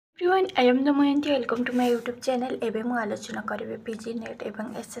Everyone, I am Damayanti. Welcome to my YouTube channel. ଏବେ ମୁଁ ଆଲୋଚନା କରିବି PG ନେଟ୍ ଏବଂ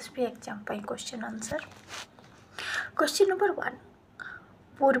SSB ଏକ୍ଜାମ୍ ପାଇଁ କ୍ୱେଶ୍ଚନ୍ ଆନ୍ସର୍। କ୍ୱେଶ୍ଚନ୍ ନମ୍ବର 1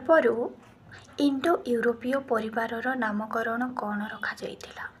 ପୂର୍ବରୁ ଇଣ୍ଡୋ ୟୁରୋପୀୟ ପରିବାରର ନାମକରଣ କ'ଣ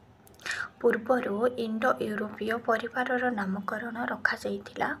ରଖାଯାଇଥିଲା? ପୂର୍ବରୁ ଇଣ୍ଡୋ ୟୁରୋପୀୟ ପରିବାରର ନାମକରଣ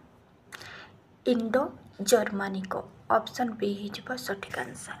ରଖାଯାଇଥିଲା ଇଣ୍ଡୋ ଜର୍ମାନିକ। ଅପସନ୍ ବି ହେଇଯିବ ସଠିକ୍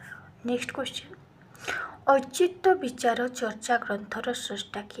ଆନ୍ସର୍। ନେକ୍ସଟ କ୍ୱେଶ୍ଚନ୍, ଔଚିତ୍ୟ ବିଚାର ଚର୍ଚ୍ଚା ଗ୍ରନ୍ଥର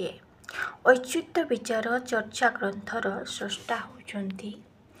ସ୍ରଷ୍ଟା କିଏ? ଔଚିତ୍ୟ ବିଚାର ଚର୍ଚ୍ଚା ଗ୍ରନ୍ଥର ସ୍ରଷ୍ଟା ହେଉଛନ୍ତି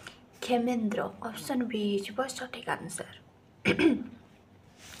କ୍ଷେମେନ୍ଦ୍ର। ଅପସନ୍ ବି ହେଇଯିବ ସଠିକ୍ ଆନ୍ସର୍।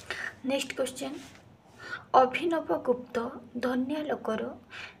 ନେକ୍ସଟ କ୍ୱେଶ୍ଚନ୍, ଅଭିନବ ଗୁପ୍ତ ଧନ୍ୟାଲୋକର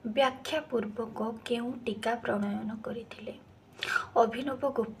ବ୍ୟାଖ୍ୟା ପୂର୍ବକ କେଉଁ ଟୀକା ପ୍ରଣୟନ କରିଥିଲେ? ଅଭିନବ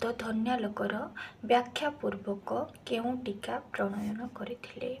ଗୁପ୍ତ ଧନ୍ୟାଲୋକର ବ୍ୟାଖ୍ୟା ପୂର୍ବକ କେଉଁ ଟୀକା ପ୍ରଣୟନ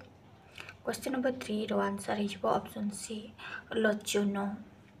କରିଥିଲେ? क्वेश्चन नंबर 3 रो आंसर हो ऑप्शन सी लोचन।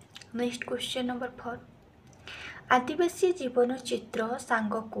 नेक्स्ट क्वेश्चन नंबर 4, आदिवासी जीवन चित्र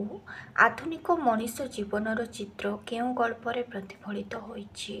सांग को आधुनिक मनीष जीवनर चित्र केउं गल्परे प्रतिफलित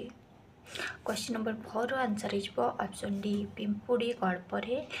होइछि? क्वेश्चन नंबर 4 रो आंसर हो ऑप्शन डी पिंपुड़ी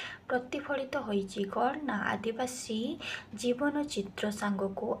गल्परे प्रतिफलित होइछि। कौन ना आदिवासी जीवन चित्र सांग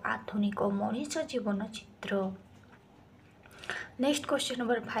को आधुनिक मनीष जीवन चित्र। नेक्स्ट क्वेश्चन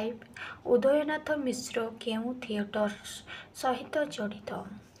नंबर 5, उदयनाथ मिश्र केउं थिएटर सहित जड़ित?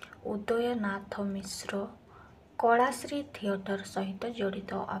 उदयनाथ मिश्र कलाश्री थिएटर सहित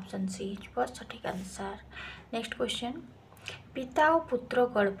जड़ित। ऑप्शन सी सठिक आंसर। नेक्स्ट क्वेश्चन, पिता और पुत्र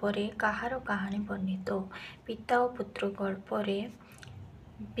गल्परे कहार कहानी वर्णित? पिता और पुत्र गल्परे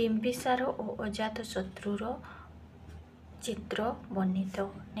बिंबिसार और अजातशत्रुर चित्र वर्णित।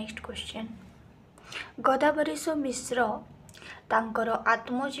 नेक्स्ट क्वेश्चन, गदावरीश मिश्र तांकर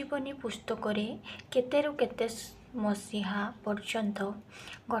आत्मजीवनी पुस्तक केतेरु केते मसीहा पर्यंत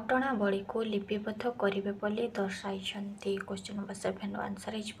घटनावली को लिपिबद्ध करेंगे बोली दर्शाई? क्वेश्चन नंबर 7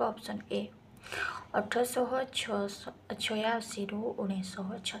 आंसर हो ऑप्शन ए 1886 रु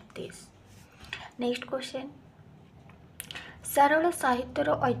 1936। नेक्स्ट क्वेश्चन, सारल साहित्यर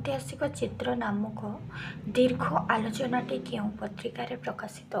ऐतिहासिक चित्र नामक दीर्घ आलोचनाटी केउं पत्रिकार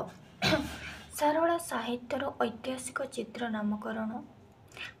प्रकाशित? सारल साहित्यर ऐतिहासिक चित्र नामकरण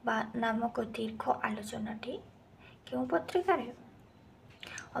नामक दीर्घ आलोचनाटी केउं पत्रिकार?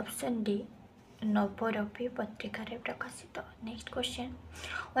 ऑप्शन डी नवरपी पत्रिकार प्रकाशित। नेक्स्ट क्वेश्चन,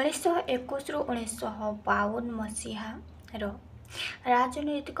 1921 रु 1952 मसीहार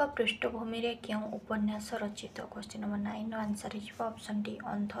राजनैतिक पृष्ठभूमि रे केउं उपन्यास रचित? क्वेश्चन नंबर 9 आंसर हो ऑप्शन डी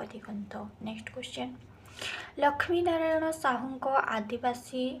अंध दिगंत। नेक्स्ट क्वेश्चन, लक्ष्मी नारायण साहू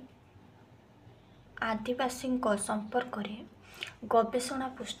आदिवासी संपर्क में गवेषणा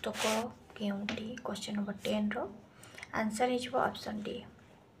पुस्तक केउंटी? क्वेश्चन नंबर 10 रो आंसर हो ऑप्शन डी।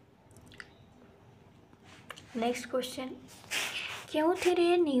 नेक्स्ट क्वेश्चन,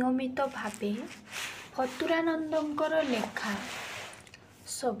 केउथिरे नियमित भावे फतुरानंदंकर लेखा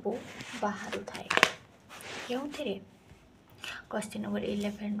सबू बाहर थाए? केउथिरे? क्वेश्चन नंबर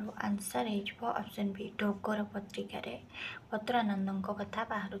 11 रो आंसर हो ऑप्शन बी डोगर पत्रिकार फतुरानंद कथा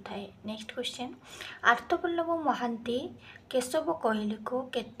बाहर थाए। नेक्स्ट क्वेश्चन, आर्तवल्लभ महांती केशव कोइली को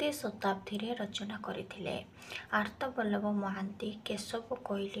केते शताब्दी रे रचना करथिले? आर्तवल्लभ महांती केशव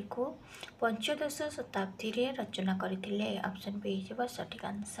कोइली को 15 शताब्दी रे रचना करथिले। ऑप्शन बी हो सठिक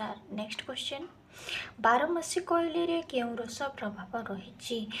आंसर। नेक्स्ट क्वेश्चन, बारमासी कोइली रे केउं रस प्रभाव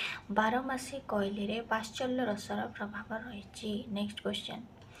रही? बारमासी कोइली रे वात्सल्य रसर प्रभाव रही। नेक्स्ट क्वेश्चन,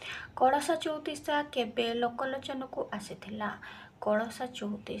 कलशा चौतीसा केबे लोकलोचन को आसीथिला? कलशा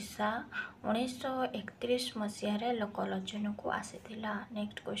चौतीसा 1931 मसीह लोकलोचन को आसीथिला।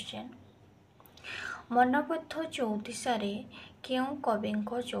 नेक्स्ट क्वेश्चन, मनबद्ध चौतीसा रे केउं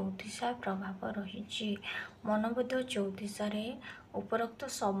कविंको चौतीसा प्रभाव रही? मनबद्ध चौतीसा रे उपरोक्त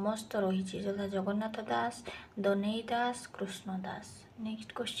समस्त रही जथा जगन्नाथ दास, दनेई दास, कृष्ण दास।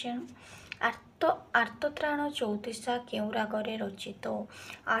 नेक्स्ट क्वेश्चन, आर्तत्राण चौतीसा केउं रागरे रचित?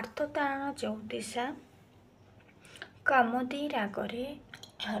 आर्तत्राण चौतीसा कामदी रागरे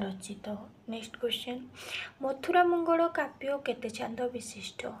रचित। नेक्स्ट क्वेश्चन, मथुरा मंगल काव्य केते छंद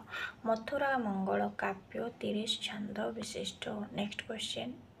विशिष्ट? मथुरा मंगल काव्य 30 छंद विशिष्ट। नेक्स्ट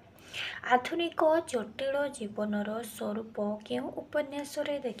क्वेश्चन, आधुनिक जटिल जीवनर स्वरूप केउं उपन्यास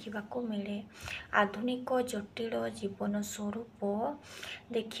रे देखिबाको मिले? आधुनिक जटिल जीवन स्वरूप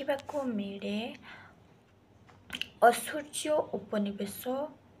देखिबाको मिले ऐश्वर्य उपनिवेश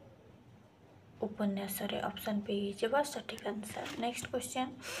उपन्यास रे। ऑप्शन बी जेबा सठिक आंसर। नेक्स्ट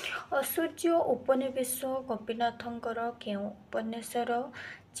क्वेश्चन, ऐश्वर्य उपनिवेश गोपीनाथंकर केउं उपन्यासर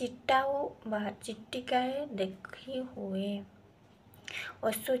चिटाओ बा चिट्टिकाए देखी हुए?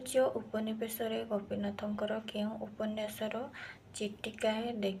 ଐଶ୍ୱର୍ଯ୍ୟ ଉପନିବେଶରେ ଗୋପୀନାଥଙ୍କର କେଉଁ ଉପନ୍ୟାସର ଚିଠିକାଏ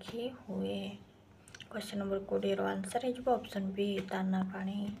ଦେଖି ହୁଏ? क्वेश्चन नंबर 20 आंसर है ऑप्शन बी दाना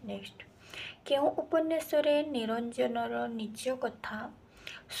पानी। नेक्स्ट केउं उपन्यासरे निरंजनर निज कथा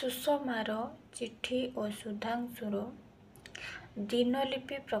सुषमार चिठी और सुधांशुर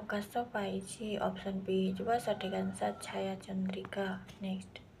दिनलिपि प्रकाश पाई? ऑप्शन बी जो सठिक आंसर छाया चंद्रिका।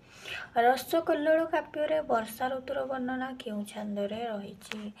 नेक्स्ट रसकल्लोल काव्य वर्षा ऋतुर वर्णना केउं छांदरे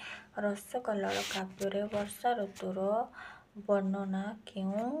रही? रसकल्लोल काव्य वर्षा ऋतुर वर्णना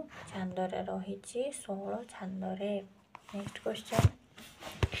केउं छांदरे रही? 16 छांदरे। नेक्स्ट क्वेश्चन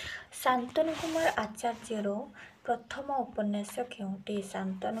शांतनु कुमार आचार्यर प्रथम उपन्यास केउंटी?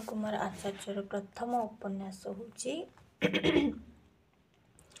 शांतनु कुमार आचार्यर प्रथम उपन्यास होची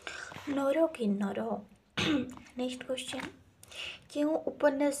नर किन्नर। नेक्स्ट क्वेश्चन केउं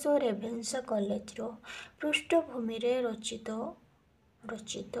उपन्यास रेभेन्सा कॉलेज पृष्ठभूमि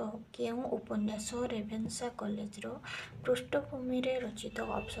रचित केउं उपन्यास रेभेन्सा कॉलेज पृष्ठभूमि रचित?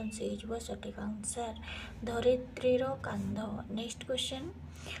 ऑप्शन सी जो सठिक आंसर धरित्रीर कांध। नेक्स्ट क्वेश्चन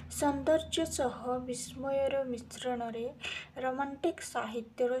सौंदर्य सह विस्मयर मिश्रण रे रोमांटिक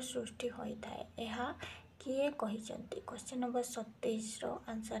साहित्यर सृष्टि होता है यह किए कहिसंती? क्वेश्चन नंबर 27 रो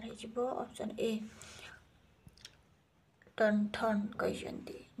आंसर है option A ton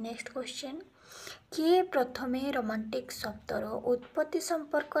कहिसंती। Next question किए प्रथमे रोमांटिक शब्दर उत्पत्ति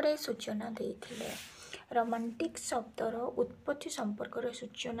संपर्क रे सूचना देथिले? रोमांटिक शब्दर उत्पत्ति संपर्क रे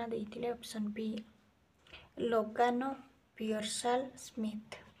सूचना देथिले? Option B Logan पियर्सल Smith.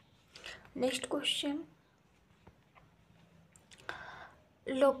 Next question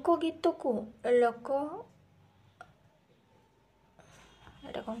लोकगीत को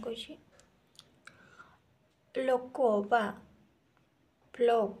लोक बा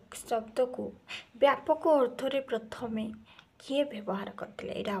फ्लोक शब्द को व्यापक अर्थ रे प्रथमे किए व्यवहार करते?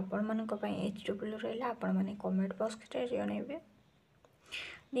 यहाँ आपण मान एचडब्ल्यू रहा आपण मैंने कमेंट बॉक्स रे जनइबे।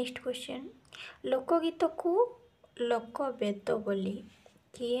 नेक्स्ट क्वेश्चन लोकगीत को लोकवेद बोली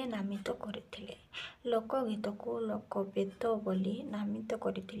किए नामित करथिले? लोकगीत को लोकवेद बोली नामित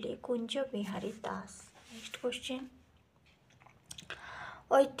करथिले कुंज बिहारी दास। नेक्स्ट क्वेश्चन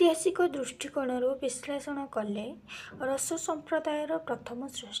ऐतिहासिक दृष्टिकोण विश्लेषण कले रस संप्रदायर प्रथम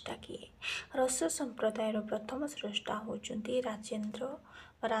स्रष्टा किए? रस संप्रदायर प्रथम स्रष्टा होचुंती राजेंद्र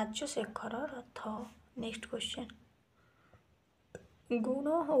राजशेखर रथ। नेक्स्ट क्वेश्चन गुण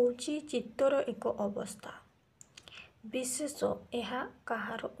होउची चित्तर एक अवस्था विशेष यह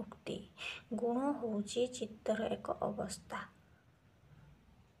कहार उक्ति? गुण होउची चित्तर एक अवस्था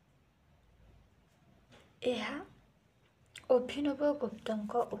यह अभिनव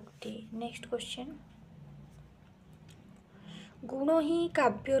गुप्तଙ୍କ उक्ति। नेक्स्ट क्वेश्चन गुण ही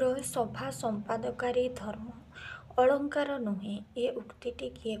काव्यर सभा संपादकारी धर्म अलंकार नुहे ए उक्तिटी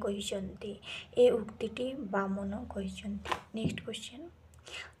किए कहिसंती? ए उक्तिटी बामन कहिसंती। Next question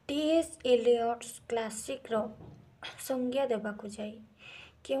TS Eliot's classic रो संज्ञा देबाकु जाई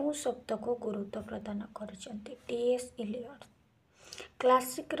केउं शब्द को गुरुत्व प्रदान करिसंती? टीएस एलियट्स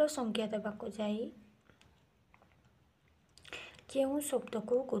क्लासिक रो संज्ञा देबाकु जाई केउं शब्द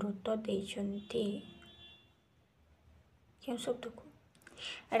को गुरुत्व देइछंती? केउं शब्द को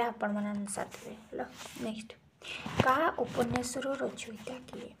एटा आपण मन आंसर देबे। नेक्स्ट का उपन्यासर रचयिता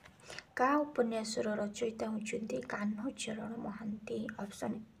किए? का उपन्यासर रचयिता होचंती कान्हचरण महांती।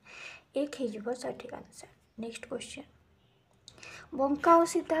 ऑप्शन एक है सठिक आंसर। नेक्स्ट क्वेश्चन बंका और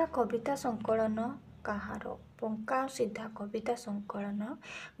सीधा कविता संकलन कहार? बंका और सीधा कविता संकलन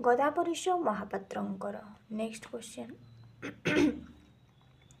गदाबरीश महापात्रंकर। नेक्स्ट क्वेश्चन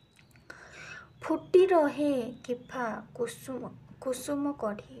फुटी रहे किफा कुसुम कुसुम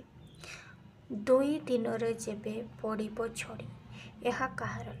कढ़ी दुई दिन रे जेबे पड़िबो छड़ी यह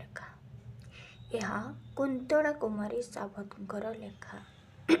कहार लेखा? यह कुंतला कुमारी सावंतर लेखा।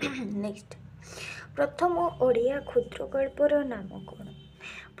 नेक्स्ट प्रथम ओडिया क्षुद्रगल्पर नाम कौन?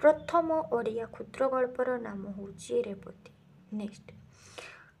 प्रथम ओडिया क्षुद्रगल्पर नाम होची रेवती। नेक्स्ट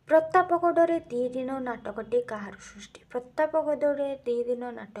प्रतापगढ़ 2 दिन नाटकटी कहार सृष्टि? प्रतापगढ़ 2 दिन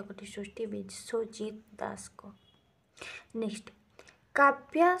नाटकटी सृष्टि विश्वजीत दास को। नेक्स्ट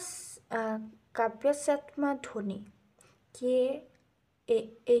काव्यसात्मा ध्वनि किए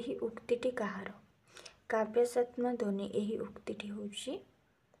एही उक्तिटी कहार? काव्यसात्मा ध्वनि एही उक्तिटी होची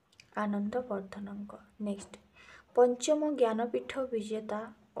आनंद वर्धनଙ୍କ। नेक्स्ट पंचम ज्ञानपीठ विजेता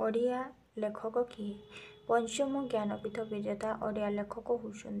ओडिया लेखक किए? पंचम ज्ञानपीठ विजेता ओडिया लेखक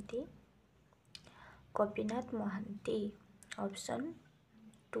होउछंती गोपीनाथ महांती। ऑप्शन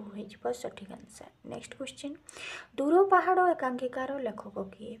टू हो सठिक आंसर। नेक्स्ट क्वेश्चन, दूर पहाड़ एकांकिकार लेखक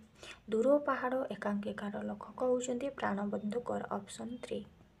किए? दूर पहाड़ एकांकिकार लेखक होउछन्ती प्राणबंधु कर, ऑप्शन 3।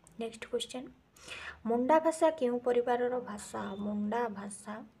 नेक्स्ट क्वेश्चन, मुंडा भाषा केउं परिवारर भाषा? मुंडा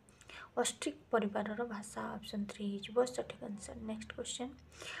भाषा ऑस्ट्रिक परिवारर भाषा, ऑप्शन 3 हो सठिक आंसर। नेक्स्ट क्वेश्चन,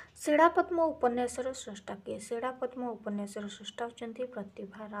 शिलापद्म उपन्यासर स्रष्टा किए? शिलापद्म उपन्यासर स्रष्टा होउछन्ती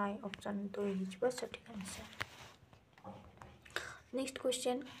प्रतिभा राय, ऑप्शन 2 हो सठिक आंसर। नेक्स्ट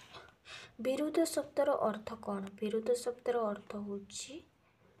क्वेश्चन, विरुद्ध शब्दर अर्थ कौन? विरुद्ध शब्दर अर्थ होउछि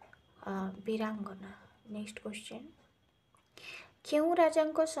वीरांगना। नेक्स्ट क्वेश्चन, केउं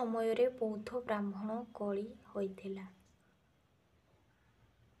राजांक समय रे बौद्ध ब्राह्मण कली होइथिला?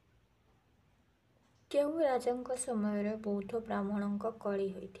 केउं राजांक समय रे बौद्ध ब्राह्मणଙ୍କ कली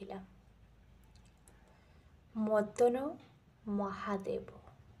होइथिला? मदन महादेव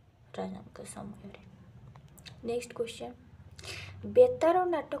राजांक समय रे। नेक्स्ट क्वेश्चन, बेतार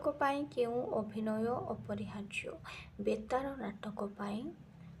नाटक पाई केउं अभिनय अपरिहार्य? बेतार नाटक पाई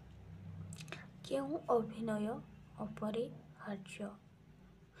केउं अभिनय अपरिहार्य?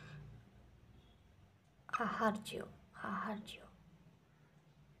 आहार्य, आहार्य।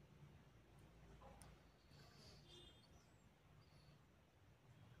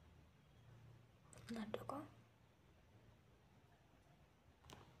 नाटक।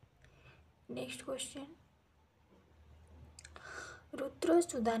 नेक्स्ट क्वेश्चन, रुद्र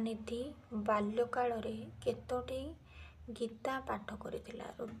सुधानिधि बाल्यकाल रे केतोटी गीता पाठ करिथिला?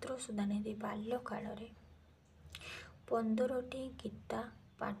 रुद्र सुधानिधि बाल्यकाल रे 15टी गीता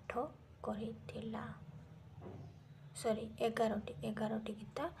पाठ करिथिला। सॉरी 11टी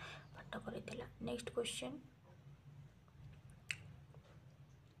गीता पाठ करिथिला। नेक्स्ट क्वेश्चन,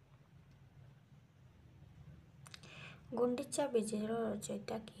 गुंडीचा विजयर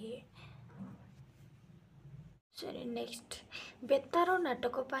रचयिता किए? सॉरी नेक्स्ट, बेतार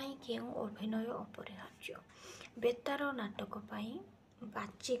नाटक पाई केउं अभिनय अपरिहार्य? बेतार नाटक पाई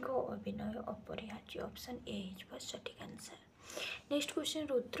बाचिक अभिनय अपरिहार्य, ऑप्शन ए हो सठिक answer. Next question,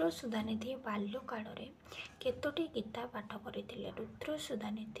 Rudra Sudhanidhi बाल्यकाल रे केतोटी गीता पाठ करिथिले? रुद्र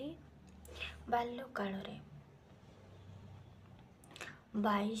सुधानिधि बाल्यकाल रे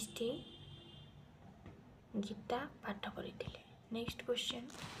 22टी गीता पाठ करिथिले। नेक्स्ट क्वेश्चन,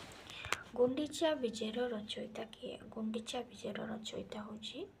 गुंडीचा विजयर रचयिता किए? गुंडीचा विजयर रचयिता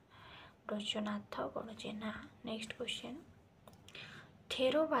होछि ब्रजनाथ बड़जेना। नेक्स्ट क्वेश्चन,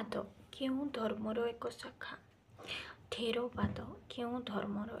 थेरोवाद केउं धर्मर एक शाखा? थेरोवाद केउं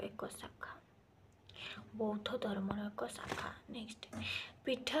धर्मर एक शाखा? बौद्ध धर्मर एक शाखा। नेक्स्ट,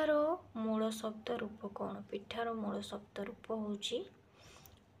 पीठार मूल शब्द रूप कौन? पीठार मूल शब्द रूप होछि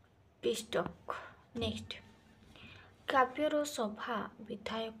पिष्टक। नेक्स्ट, काव्यर सभा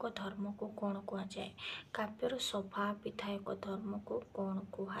विधायक धर्म को कौन कहा जाए? काव्यर सभा विधायक धर्म को कौन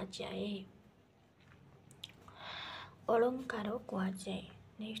कहा जाए? अलंकार कहा जाए।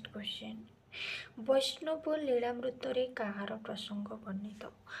 नेक्स्ट क्वेश्चन, वैष्णव लीलामृत रे काहार प्रसंग वर्णित?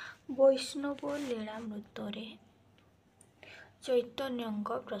 वैष्णव लीलामृत रे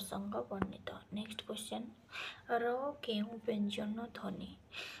चैतन्यଙ୍କ प्रसंग वर्णित। नेक्स्ट क्वेश्चन, र केउं व्यंजन ध्वनि?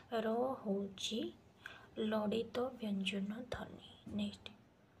 र होउछि ललित व्यंजन ध्वनि। नेक्स्ट,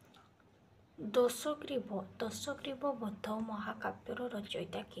 दशग्रीव बौद्ध महाकाव्यर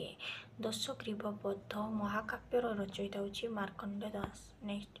रचयिता किए? दशग्रीव बौद्ध महाकाव्यर रचयिता होछि मार्कंडेय दास।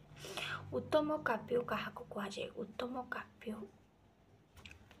 नेक्स्ट, उत्तम काव्य काहाको कहा जाए? उत्तम काव्य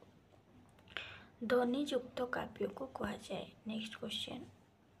ध्वनियुक्त काव्य को कहा जाए। नेक्स्ट क्वेश्चन,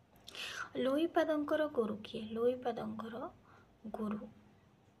 लोईपादंकर गुरु किए? लोईपादंकर गुरु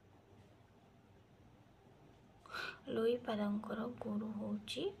लोईपादंकर गुरु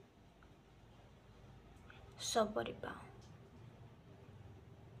होउछि सबरीबा।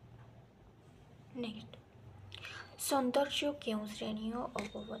 नेक्स्ट, सौंदर्य केउं श्रेणी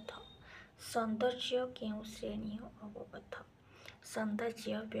अवबोध? सौंदर्य केउं श्रेणी अवबोध?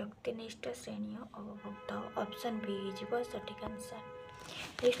 सौंदर्य व्यक्तिनिष्ठ श्रेणी अवबोध, ऑप्शन बी हो सठिक आंसर।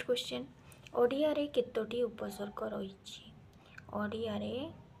 नेक्स्ट क्वेश्चन, ओडिया रे केतोटी उपसर्ग रहिछि? ओडिया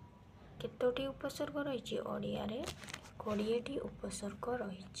रे केतोटी उपसर्ग रहिछि? ओडिया रे 20टी उपसर्ग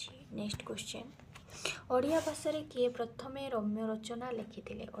रहिछि। नेक्स्ट क्वेश्चन, ओडिया भाषा रे किए प्रथमे रम्य रचना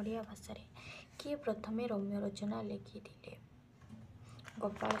लिखिथिले? ओडिया भाषा रे किए प्रथमे रम्य रचना लिखिथिले?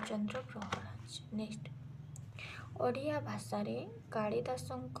 गोपाल चंद्र प्रहराज। नेक्स्ट, ओडिया भाषा रे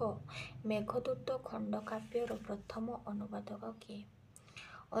कालिदासଙ୍କ मेघदूत खंडकाव्यर प्रथम अनुवादक किए?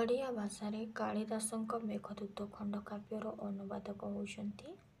 ओडिया भाषा रे कालिदासଙ୍କ मेघदूत खंडकाव्यर अनुवादक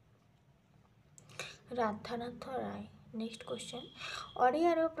होउछन्ती राधानाथ राय। नेक्स्ट क्वेश्चन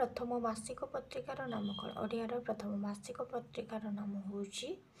ओडियार प्रथम मासिक पत्रिकार नाम कौन ओडियार प्रथम मासिक पत्रिकार नाम होउची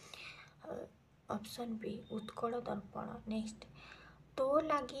ऑप्शन बी उत्कल दर्पण नेक्स्ट तो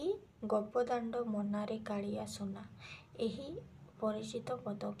लागी गोपदाण्ड मनारे कालिया सुना एही परिचित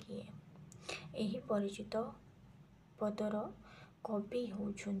पद किए एही परिचित पदर कवि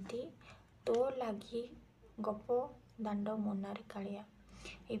होउछंती तो लागी गोपदाण्ड मनारे कालिया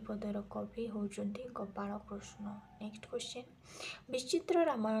এই পদର କବି ହେଉଛନ୍ତି ଗୋପାଳ କୃଷ୍ଣ। ନେକ୍ସଟ କ୍ୱେଶ୍ଚନ୍ ବିଚିତ୍ର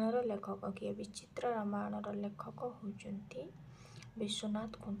ରାମାୟଣର ଲେଖକ କିଏ ବିଚିତ୍ର ରାମାୟଣର ଲେଖକ ହେଉଛନ୍ତି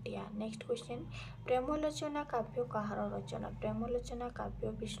ବିଶ୍ୱନାଥ ଖୁଣ୍ଟିଆ। ନେକ୍ସଟ କ୍ୱେଶ୍ଚନ୍ ପ୍ରେମଲୋଚନା କାବ୍ୟ କାହାର ରଚନା ପ୍ରେମଲୋଚନା କାବ୍ୟ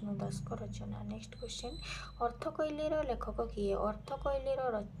ବିଷ୍ଣୁ ଦାସଙ୍କ ରଚନା। ନେକ୍ସଟ କ୍ୱେଶ୍ଚନ୍ ଅର୍ଥକୈଲିର ଲେଖକ କିଏ ଅର୍ଥକୈଲିର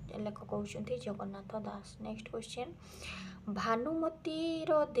ଲେଖକ ହେଉଛନ୍ତି ଜଗନ୍ନାଥ ଦାସ। ନେକ୍ସଟ କ୍ୱେଶ୍ଚନ୍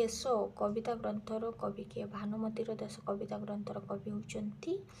ଭାନୁମତୀର ଦେଶ କବିତା ଗ୍ରନ୍ଥର କବି କିଏ ଭାନୁମତୀର ଦେଶ କବିତା ଗ୍ରନ୍ଥର କବି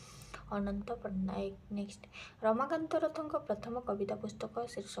ହେଉଛନ୍ତି ଅନନ୍ତ ପଟ୍ଟନାୟକ। ନେକ୍ସଟ ରମାକାନ୍ତ ରଥଙ୍କ ପ୍ରଥମ କବିତା ପୁସ୍ତକ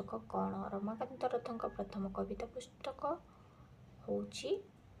ଶୀର୍ଷକ କ'ଣ ରମାକାନ୍ତ ରଥଙ୍କ ପ୍ରଥମ କବିତା ପୁସ୍ତକ ହେଉଛି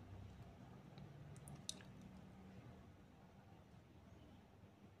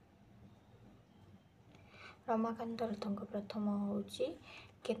ରମାକାନ୍ତ ରଥଙ୍କ ପ୍ରଥମ ହେଉଛି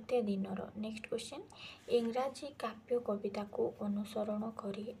କେତେ ଦିନର। ନେକ୍ସଟ କ୍ୱେଶ୍ଚନ୍ ଇଂରାଜୀ କାବ୍ୟ କବିତାକୁ ଅନୁସରଣ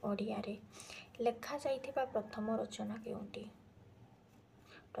କରି ଓଡ଼ିଆରେ ଲେଖାଯାଇଥିବା ପ୍ରଥମ ରଚନା କେଉଁଟି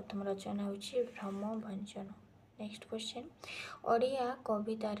ପ୍ରଥମ ରଚନା ହେଉଛି ଭ୍ରମଭଞ୍ଜନ। ନେକ୍ସଟ କ୍ୱେଶ୍ଚନ୍ ଓଡ଼ିଆ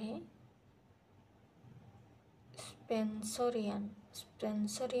କବିତାରେ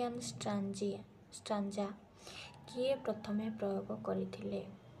ସ୍ପେନ୍ସରିଆନ୍ ଷ୍ଟ୍ରାଞ୍ଜା କିଏ ପ୍ରଥମେ ପ୍ରୟୋଗ କରିଥିଲେ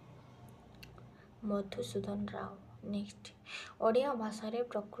ମଧୁସୂଦନ ରାଓ। ନେକ୍ସଟ ଓଡ଼ିଆ ଭାଷାରେ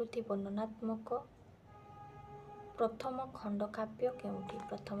ପ୍ରକୃତି ବର୍ଣ୍ଣନାତ୍ମକ ପ୍ରଥମ ଖଣ୍ଡକାବ୍ୟ କେଉଁଠି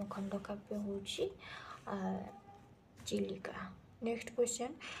ପ୍ରଥମ ଖଣ୍ଡକାବ୍ୟ ହେଉଛି ଚିଲିକା। ନେକ୍ସଟ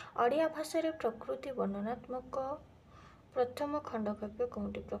କ୍ୱେଶ୍ଚନ୍ ଓଡ଼ିଆ ଭାଷାରେ ପ୍ରକୃତି ବର୍ଣ୍ଣନାତ୍ମକ ପ୍ରଥମ ଖଣ୍ଡକାବ୍ୟ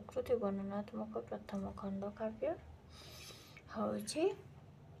କେଉଁଠି ପ୍ରକୃତି ବର୍ଣ୍ଣନାତ୍ମକ ପ୍ରଥମ ଖଣ୍ଡକାବ୍ୟ ହେଉଛି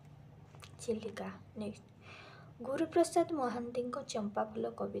ଚିଲିକା। ନେକ୍ସଟ ଗୁରୁପ୍ରସାଦ ମହାନ୍ତିଙ୍କ ଚମ୍ପାଫୁଲ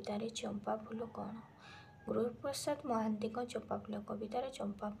କବିତାରେ ଚମ୍ପାଫୁଲ କ'ଣ ଗୁରୁପ୍ରସାଦ ମହାନ୍ତିଙ୍କ ଚମ୍ପାଫୁଲ କବିତାରେ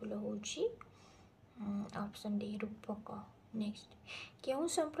ଚମ୍ପାଫୁଲ ହେଉଛି ଅପସନ୍ ଡି ରୂପକ। ନେକ୍ସଟ କେଉଁ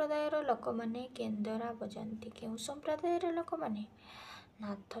ସମ୍ପ୍ରଦାୟର ଲୋକମାନେ କେନ୍ଦରା ବଜାନ୍ତି କେଉଁ ସମ୍ପ୍ରଦାୟର ଲୋକମାନେ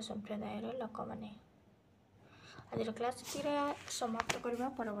ନାଥ ସମ୍ପ୍ରଦାୟର ଲୋକମାନେ। ଆଜିର କ୍ଲାସ୍ ଏଥିରେ ସମାପ୍ତ କରିବା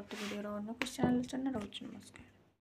ପରବର୍ତ୍ତୀ ଭିଡ଼ିଓର ଅନ୍ୟ କ୍ୱେଶ୍ଚନ୍ ଆଲୋଚନା ରହୁଛି। ନମସ୍କାର।